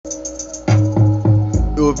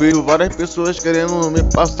Eu vejo várias pessoas querendo me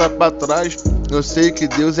passar pra trás. Eu sei que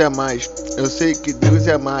Deus é mais, eu sei que Deus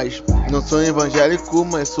é mais. Não sou evangélico,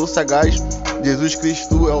 mas sou sagaz. Jesus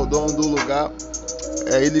Cristo é o dono do lugar.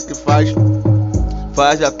 É Ele que faz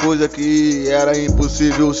a coisa que era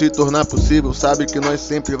impossível se tornar possível. Sabe que nós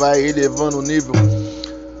sempre vai elevando o nível.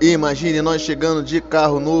 Imagine nós chegando de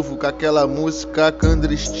carro novo com aquela música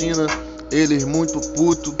clandestina, eles muito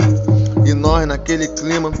puto e nós naquele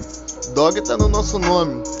clima. Dog tá no nosso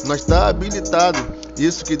nome, nós tá habilitado,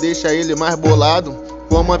 isso que deixa ele mais bolado.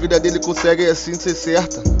 Como a vida dele consegue assim ser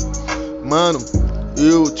certa. Mano,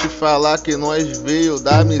 eu te falar que nós veio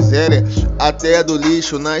da miséria, até do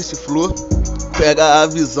lixo nasce flor. Pega a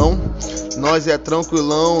visão, nós é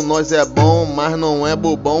tranquilão, nós é bom, mas não é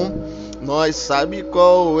bobão. Nós sabe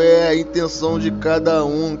qual é a intenção de cada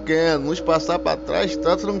um. Quer nos passar pra trás,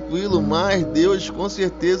 tá tranquilo, mas Deus com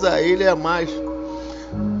certeza Ele é mais.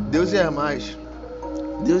 Deus é mais,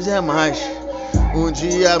 Deus é mais. Um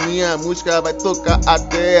dia a minha música vai tocar,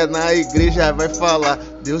 até na igreja vai falar: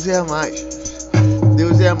 Deus é mais,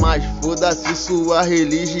 Deus é mais. Foda-se sua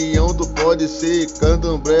religião, tu pode ser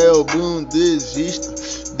candomblé ou bandejista.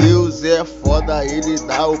 Deus é foda, Ele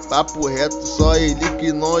dá o papo reto, só Ele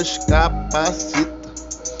que nós capacita.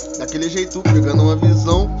 Daquele jeito, pegando uma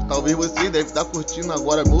visão, talvez você deve estar curtindo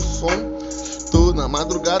agora meu som. Tô na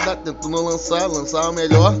madrugada tentando lançar o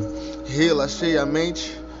melhor. Relaxei a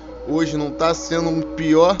mente, hoje não tá sendo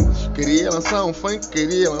pior. Queria lançar um funk,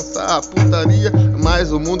 queria lançar a putaria,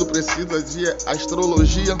 mas o mundo precisa de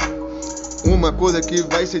astrologia. Uma coisa que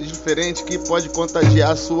vai ser diferente, que pode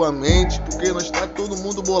contagiar a sua mente, porque nós tá todo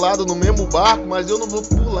mundo bolado no mesmo barco, mas eu não vou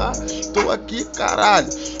pular, tô aqui, caralho.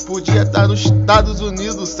 Podia estar nos Estados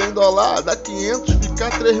Unidos, $100, dá 500, ficar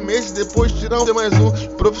 3 meses, depois tirar mais um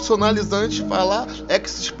profissionalizante, falar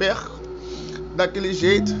expert. Daquele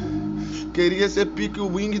jeito, queria ser pique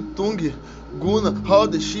Wing Tung, Guna, All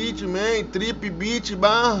the Shit, Man, Trip, Beat,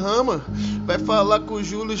 Bahama. Vai falar com o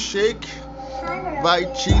Júlio Shake, vai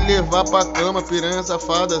te levar pra cama, piranha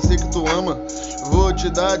safada, sei que tu ama. Vou te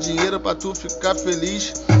dar dinheiro pra tu ficar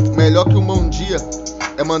feliz. Melhor que um bom dia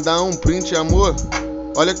é mandar um print, amor.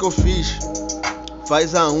 Olha que eu fiz.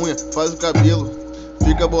 Faz a unha, faz o cabelo,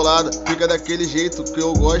 fica bolada, fica daquele jeito que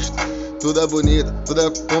eu gosto. Toda bonita,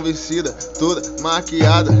 toda convencida, toda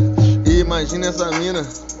maquiada. Imagina essa mina,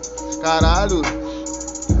 caralho,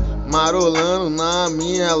 marolando na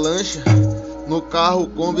minha lancha, no carro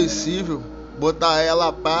conversível. Botar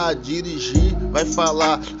ela pra dirigir, vai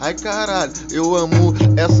falar: ai caralho, eu amo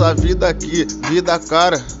essa vida aqui, vida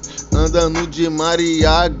cara. Andando de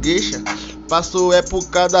Maria Gueixa, passou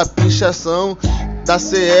época da pichação da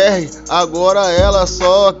CR, agora ela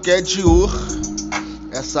só quer Dior.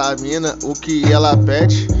 Essa mina, o que ela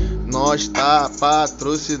pede, nós tá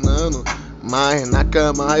patrocinando, mas na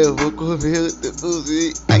cama eu vou comer o teu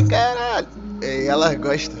cozinho. Ai caralho, ela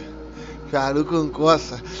gosta. Charu com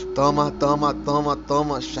coça, toma, toma, toma,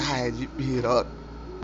 toma, chá de piroca.